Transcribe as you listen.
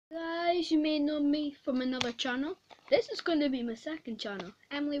guys, you may know me from another channel. This is going to be my second channel,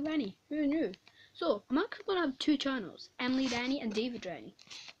 Emily Rennie. Who knew? So, I'm actually going to have two channels, Emily Rennie and David Rennie.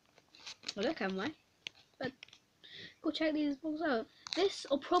 Well, look, Emily. But go check these vlogs out. This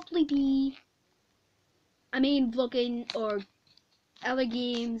will probably be a main vlogging or other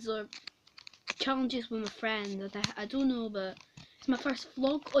games or challenges with my friends. I don't know, but it's my first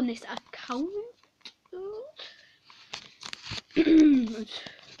vlog on this account.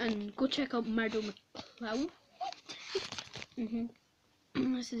 And go check out Murdo MacLeod.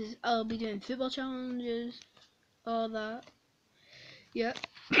 I'll be doing football challenges, all that. Yeah.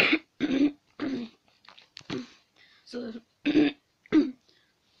 So this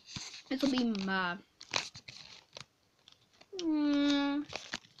will be my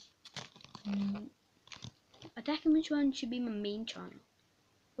attacking. Which one should be my main channel?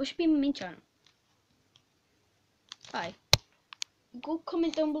 What should be my main channel? Hi. Go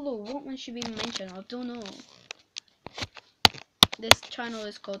comment down below what one should be my main channel. I don't know. This channel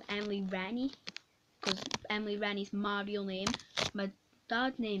is called Emily Rennie because Emily Rennie's my real name. My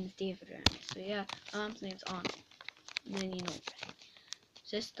dad's name is David Rennie. So yeah, my mom's name's Anna. And then you know,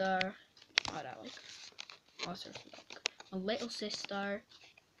 sister. What I like. Also, my little sister,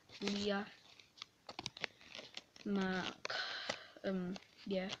 Leah. My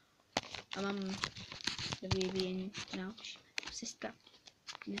yeah. My mum, the baby, and now sister.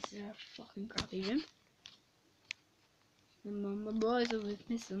 And this is our fucking crappy room. And my boys are with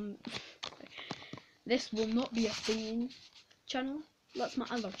me. This will not be a singing channel. That's my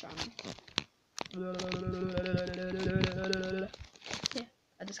other channel. Yeah,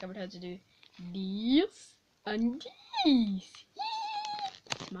 I discovered how to do this and this.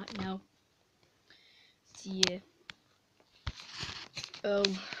 Smart now. See ya. Oh,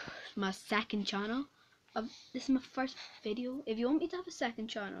 my second channel. This is my first video. If you want me to have a second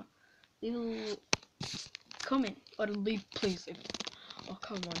channel, leave a comment or leave, please leave. Oh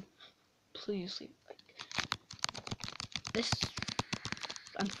come on, please leave. This,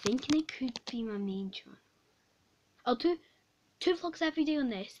 I'm thinking it could be my main channel. I'll do 2 vlogs every day on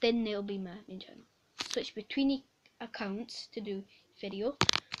this, then it'll be my main channel. Switch between accounts to do video.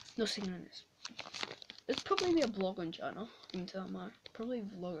 No singing on this. It's probably be a vlogging channel. Until I'm probably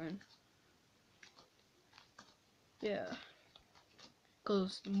vlogging. Yeah.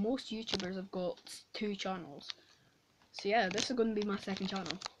 Because most YouTubers have got 2 channels. So yeah, this is going to be my second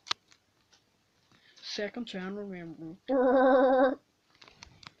channel. Second channel, remember.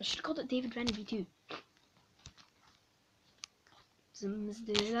 I should have called it David Rennie V2.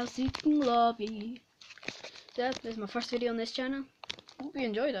 Yeah, this is my first video on this channel. Hope you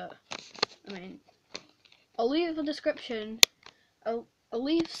enjoyed it. I mean, I'll leave a description. I'll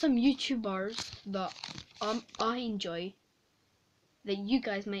leave some YouTubers that I enjoy, that you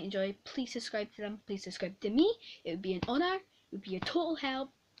guys might enjoy. Please subscribe to them. Please subscribe to me. It would be an honor. It would be a total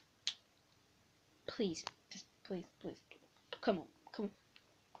help. Please, just please. Come on.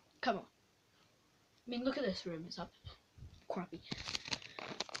 I mean, look at this room. It's up crappy.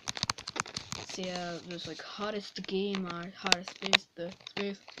 So yeah, there's like hardest gamer, hardest space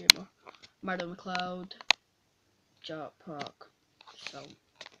gamer, Murdo MacLeod, Job Park. So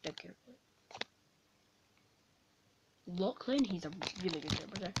take care. Lachlan, he's a really good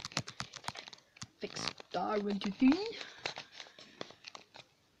gamer. Fix star 1 2 3.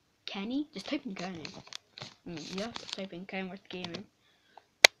 Kenny, just type in Kenny. Yeah, just type in Kenworth Gaming.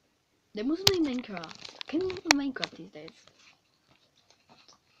 They're mostly Minecraft. Can you look at Minecraft these days?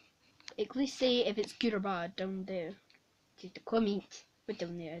 At least say if it's good or bad down there. Just the comment. But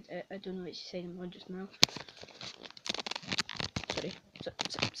down there, I don't know what you're saying on just now.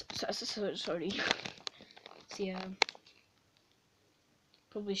 Sorry. See,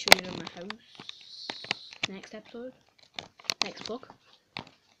 probably show you around my house next episode, next vlog.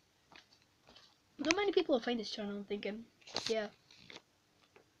 Not many people will find this channel and thinking, yeah.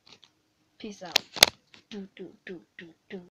 Peace out. Do.